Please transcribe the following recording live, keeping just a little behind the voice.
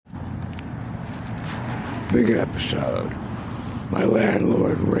Big episode. My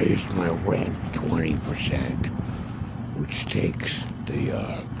landlord raised my rent 20%, which takes the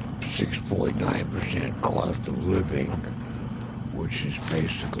 6.9% cost of living, which is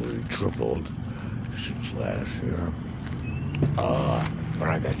basically tripled since last year. But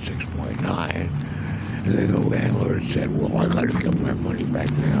I got 6.9. And then the landlord said, well, I gotta get my money back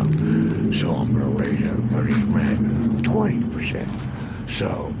now, so I'm gonna raise everybody's rent 20%.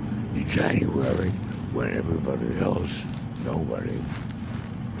 So in January, when everybody else, nobody,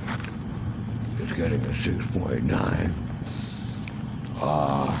 is getting a 6.9,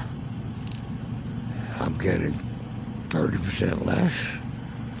 I'm getting 30% less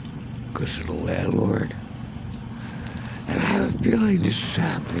because of the landlord. And I have a feeling this is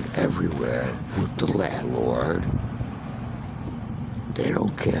happening everywhere with the landlord. They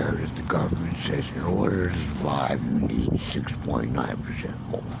don't care if the government says in order to survive you need 6.9%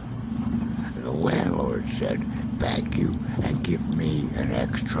 more. And the landlord said, thank you, and give me an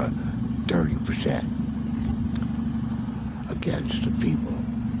extra 30% against the people.